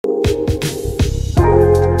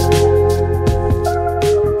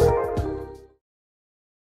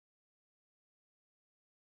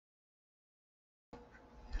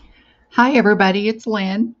Hi everybody, it's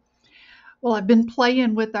Lynn. Well, I've been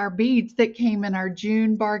playing with our beads that came in our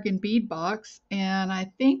June Bargain Bead Box, and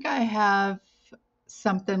I think I have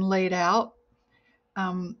something laid out.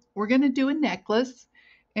 We're going to do a necklace,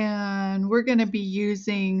 and we're going to be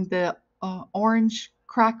using the orange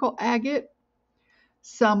Crackle Agate,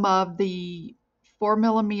 some of the 4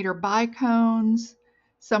 millimeter bicones,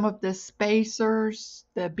 some of the spacers,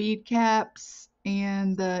 the bead caps,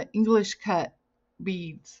 and the English cut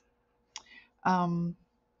beads. Um,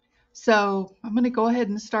 So I'm going to go ahead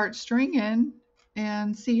and start stringing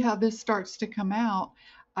and see how this starts to come out.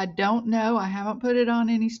 I don't know. I haven't put it on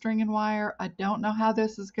any string and wire. I don't know how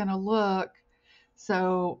this is going to look.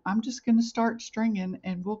 So I'm just going to start stringing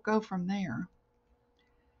and we'll go from there.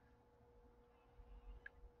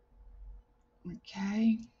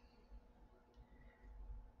 Okay.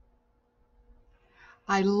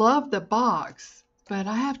 I love the box, but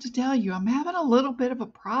I have to tell you, I'm having a little bit of a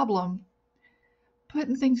problem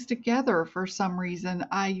putting things together for some reason.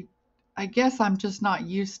 I guess I'm just not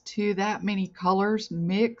used to that many colors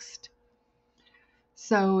mixed.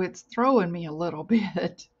 So it's throwing me a little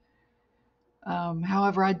bit.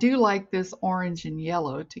 However, I do like this orange and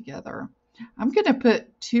yellow together. I'm going to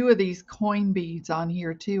put two of these coin beads on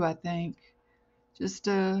here too, I think, just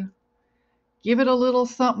to give it a little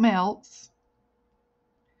something else.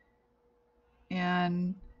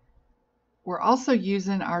 And we're also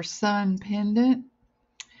using our sun pendant.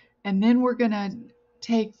 And then we're going to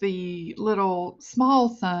take the little small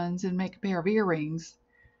suns and make a pair of earrings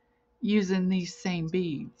using these same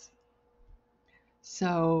beads.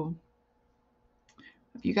 So,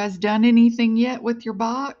 have you guys done anything yet with your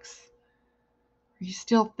box? Are you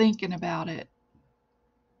still thinking about it?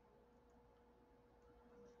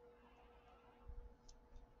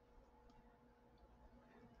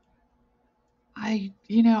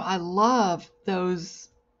 I love those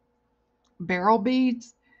barrel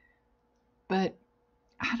beads, but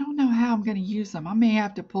I don't know how I'm going to use them. I may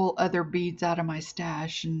have to pull other beads out of my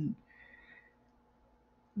stash and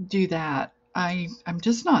do that. I'm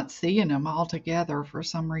just not seeing them all together for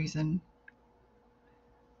some reason.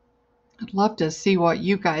 I'd love to see what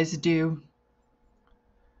you guys do.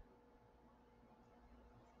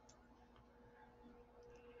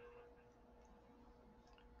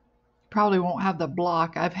 Probably won't have the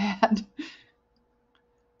block I've had.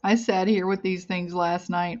 I sat here with these things last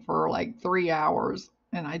night for like 3 hours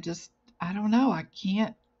and I don't know, I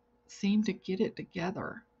can't seem to get it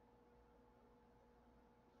together.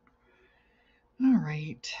 All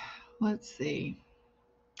right, let's see.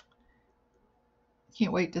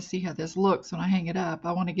 Can't wait to see how this looks when I hang it up.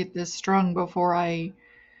 I want to get this strung before I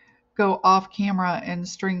go off camera and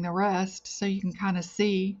string the rest so you can kind of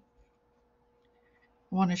see.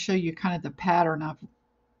 I want to show you kind of the pattern I've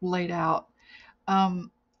laid out.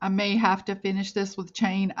 Um, I may have to finish this with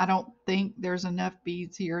chain. I don't think there's enough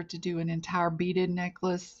beads here to do an entire beaded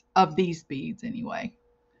necklace of these beads anyway.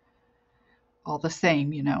 All the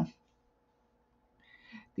same, you know.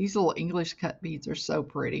 These little English cut beads are so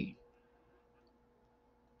pretty.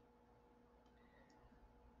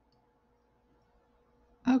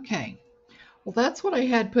 Okay, well, that's what I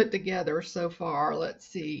had put together so far. Let's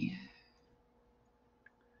see.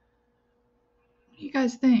 What do you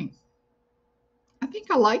guys think? I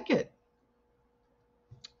think I like it.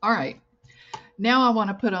 All right, now I want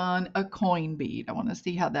to put on a coin bead. I want to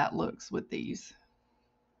see how that looks with these.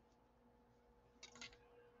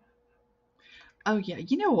 Oh, yeah,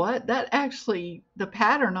 you know what? That actually, the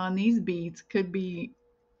pattern on these beads could be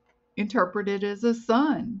interpreted as a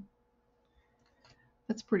sun.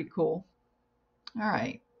 That's pretty cool. All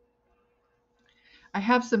right. I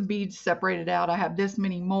have some beads separated out. I have this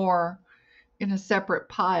many more in a separate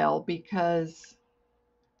pile because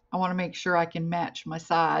I want to make sure I can match my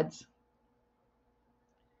sides.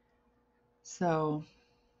 So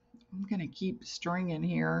I'm going to keep stringing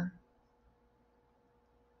here.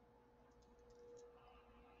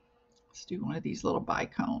 Let's do one of these little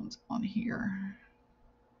bicones on here.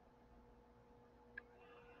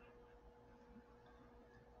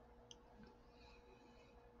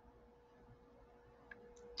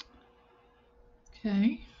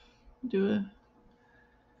 Okay, do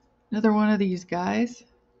another one of these guys.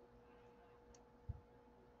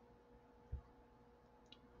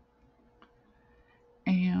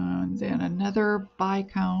 And then another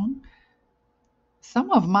bicone.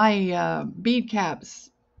 Some of my bead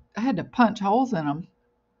caps, I had to punch holes in them.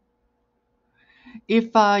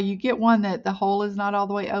 If you get one that the hole is not all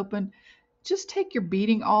the way open, just take your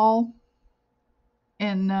beading awl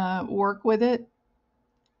and work with it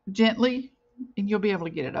gently, and you'll be able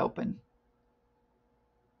to get it open.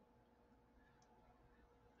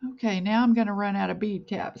 Okay, now I'm going to run out of bead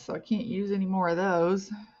caps, so I can't use any more of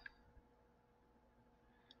those. I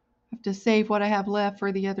have to save what I have left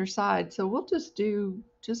for the other side, so we'll just do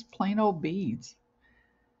just plain old beads.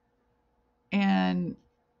 And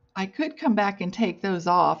I could come back and take those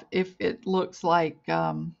off if it looks like,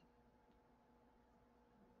 I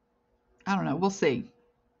don't know, we'll see.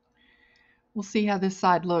 We'll see how this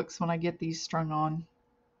side looks when I get these strung on.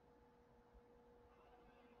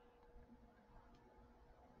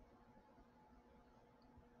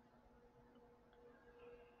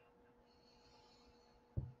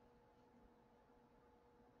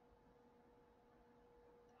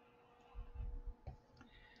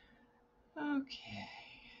 Okay.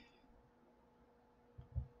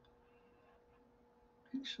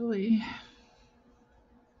 Actually,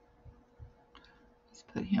 let's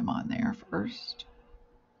put him on there first.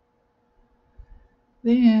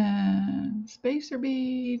 Then spacer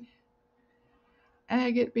bead,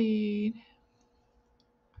 agate bead,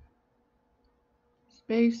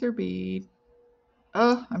 spacer bead.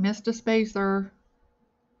 Oh, I missed a spacer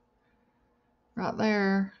right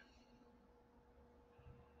there.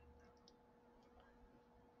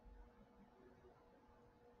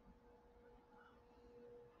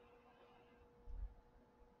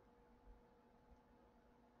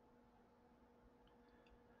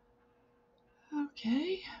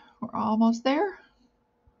 Okay, we're almost there.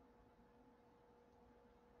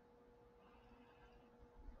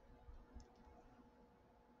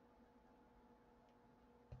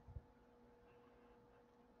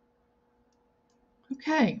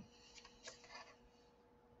 Okay.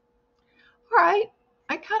 All right,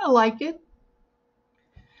 I kind of like it.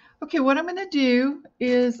 Okay, what I'm going to do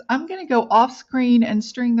is I'm going to go off screen and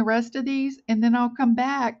string the rest of these, and then I'll come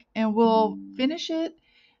back and we'll finish it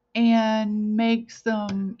and make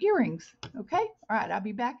some earrings. Okay? All right, I'll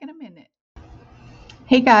be back in a minute.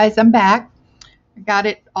 Hey guys, I'm back. I got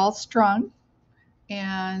it all strung,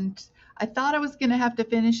 and I thought I was going to have to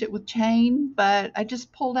finish it with chain, but I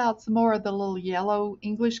just pulled out some more of the little yellow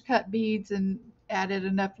English cut beads and added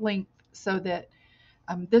enough length so that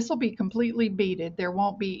this will be completely beaded. There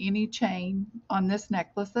won't be any chain on this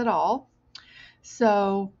necklace at all.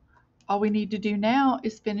 So all we need to do now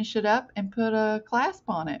is finish it up and put a clasp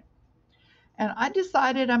on it. And I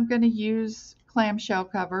decided I'm going to use clamshell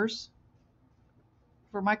covers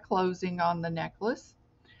for my closing on the necklace.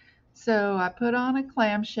 So I put on a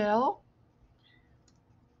clamshell,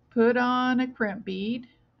 put on a crimp bead.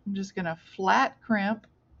 I'm just going to flat crimp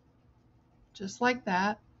just like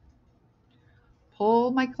that.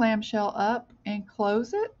 Pull my clamshell up and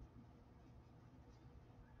close it.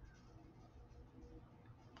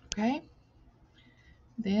 Okay.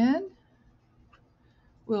 Then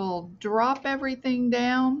we'll drop everything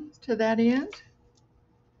down to that end.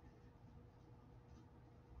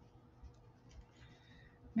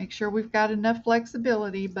 Make sure we've got enough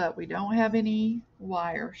flexibility, but we don't have any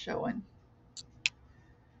wire showing.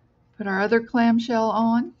 Put our other clamshell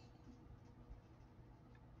on.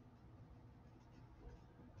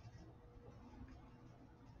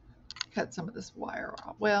 Cut some of this wire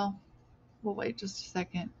off. Well, we'll wait just a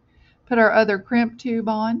second. Put our other crimp tube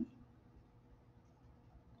on.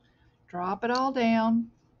 Drop it all down.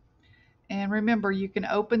 And remember, you can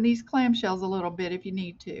open these clamshells a little bit if you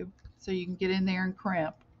need to, so you can get in there and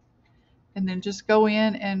crimp. And then just go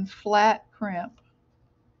in and flat crimp.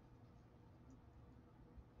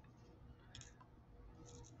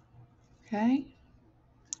 Okay.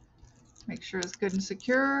 Make sure it's good and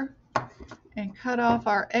secure. And cut off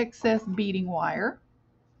our excess beading wire.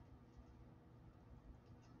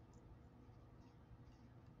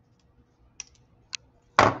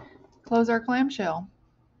 Close our clamshell.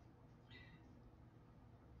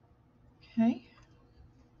 Okay.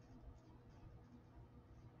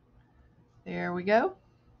 There we go.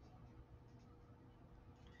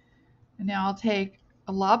 And now I'll take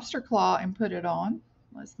a lobster claw and put it on.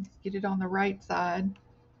 Let's get it on the right side.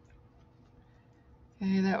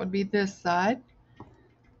 Okay, that would be this side.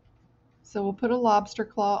 So we'll put a lobster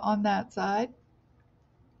claw on that side.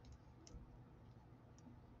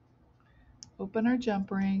 Open our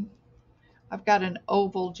jump ring. I've got an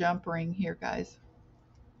oval jump ring here, guys.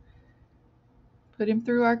 Put him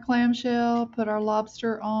through our clamshell, put our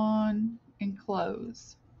lobster on, and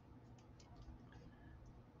close.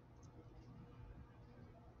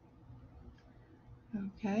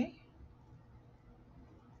 Okay.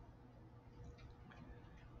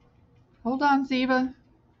 Hold on, Ziva.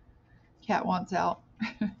 Cat wants out.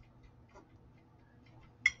 All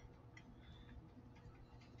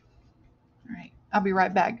right, I'll be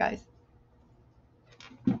right back, guys.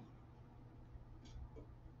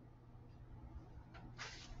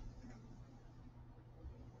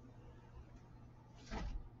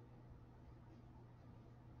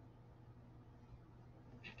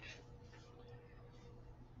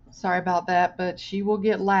 Sorry about that, but she will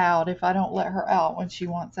get loud if I don't let her out when she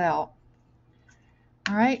wants out.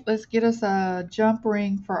 All right, let's get us a jump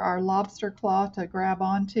ring for our lobster claw to grab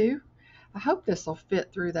onto. I hope this will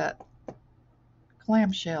fit through that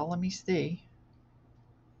clamshell. Let me see.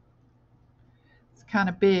 It's kind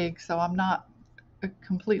of big, so I'm not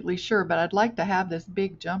completely sure, but I'd like to have this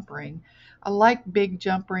big jump ring. I like big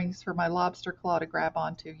jump rings for my lobster claw to grab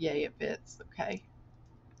onto. Yay, it fits. Okay.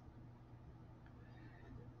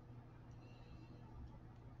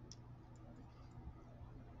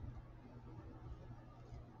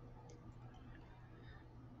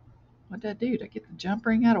 What did I do? Did I get the jump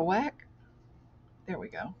ring out of whack? There we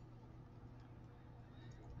go.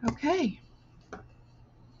 Okay.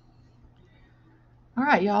 All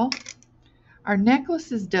right, y'all. Our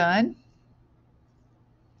necklace is done.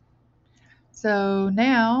 So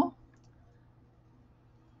now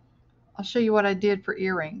I'll show you what I did for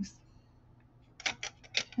earrings.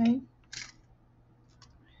 Okay.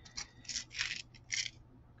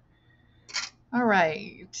 All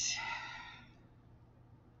right.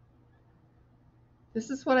 This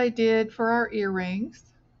is what I did for our earrings.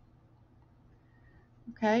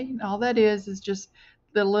 Okay, and all that is just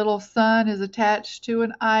the little sun is attached to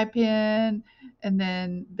an eye pin, and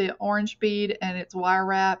then the orange bead and it's wire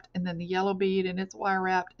wrapped, and then the yellow bead and it's wire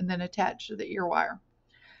wrapped, and then attached to the ear wire.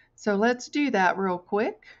 So let's do that real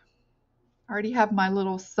quick. I already have my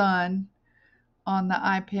little sun on the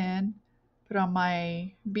eye pin. Put on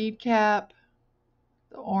my bead cap,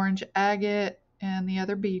 the orange agate, and the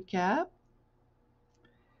other bead cap.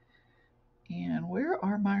 And where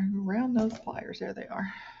are my round nose pliers? There they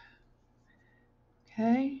are.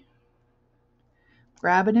 Okay.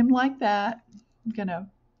 Grabbing him like that. I'm going to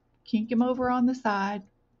kink him over on the side.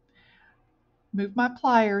 Move my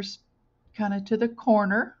pliers kind of to the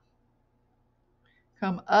corner.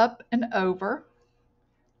 Come up and over.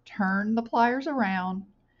 Turn the pliers around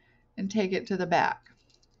and take it to the back.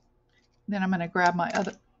 Then I'm going to grab my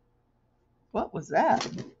other... What was that?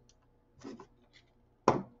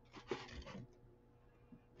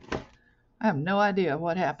 I have no idea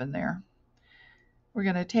what happened there. We're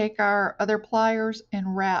going to take our other pliers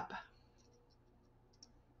and wrap.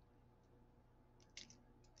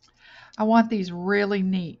 I want these really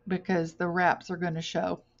neat because the wraps are going to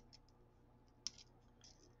show.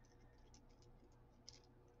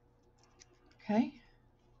 Okay.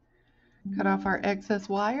 Cut off our excess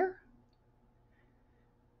wire.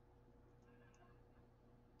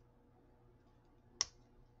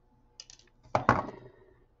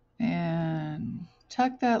 And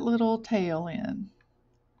tuck that little tail in.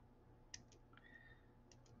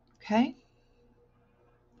 Okay.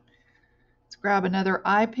 Let's grab another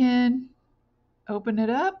eye pin, open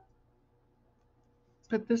it up,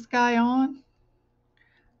 put this guy on,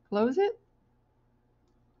 close it.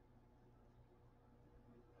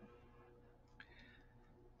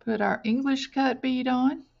 Put our English cut bead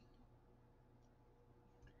on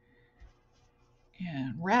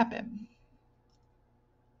and wrap him.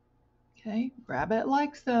 Okay, grab it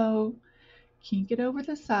like so, kink it over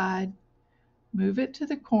the side, move it to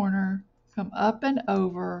the corner, come up and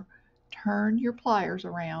over, turn your pliers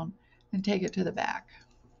around and take it to the back,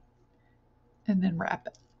 and then wrap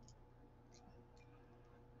it.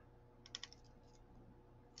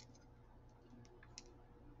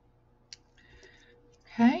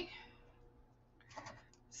 Okay,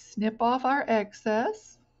 snip off our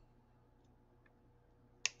excess.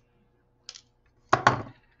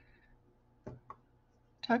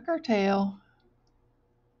 Tuck our tail.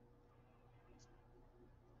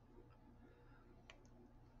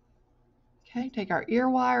 Okay, take our ear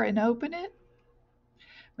wire and open it.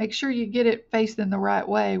 Make sure you get it facing the right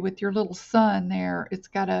way with your little sun there.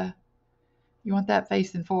 You want that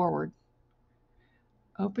facing forward.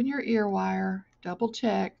 Open your ear wire, double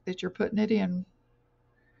check that you're putting it in.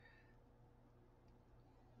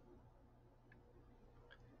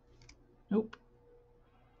 Nope.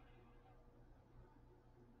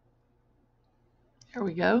 There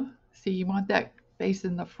we go. See, you want that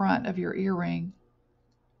facing the front of your earring.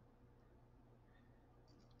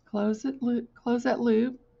 Close that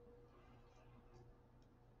loop.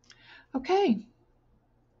 Okay.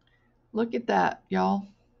 Look at that, y'all.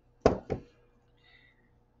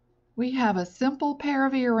 We have a simple pair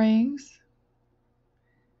of earrings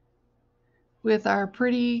with our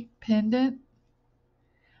pretty pendant.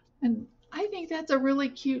 And I think that's a really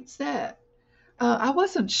cute set. I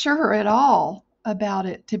wasn't sure at all about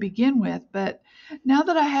it to begin with, but now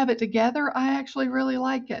that I have it together, I actually really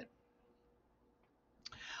like it.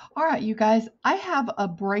 All right, you guys, I have a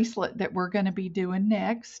bracelet that we're going to be doing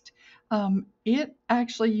next. It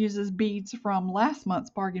actually uses beads from last month's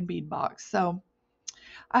Bargain Bead Box. So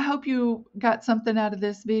I hope you got something out of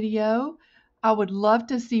this video. I would love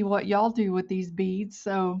to see what y'all do with these beads.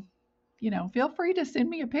 So, feel free to send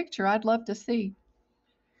me a picture. I'd love to see.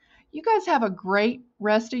 You guys have a great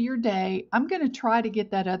rest of your day. I'm going to try to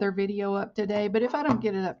get that other video up today, but if I don't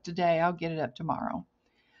get it up today, I'll get it up tomorrow.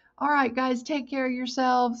 All right, guys, take care of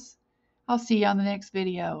yourselves. I'll see you on the next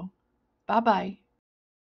video. Bye-bye.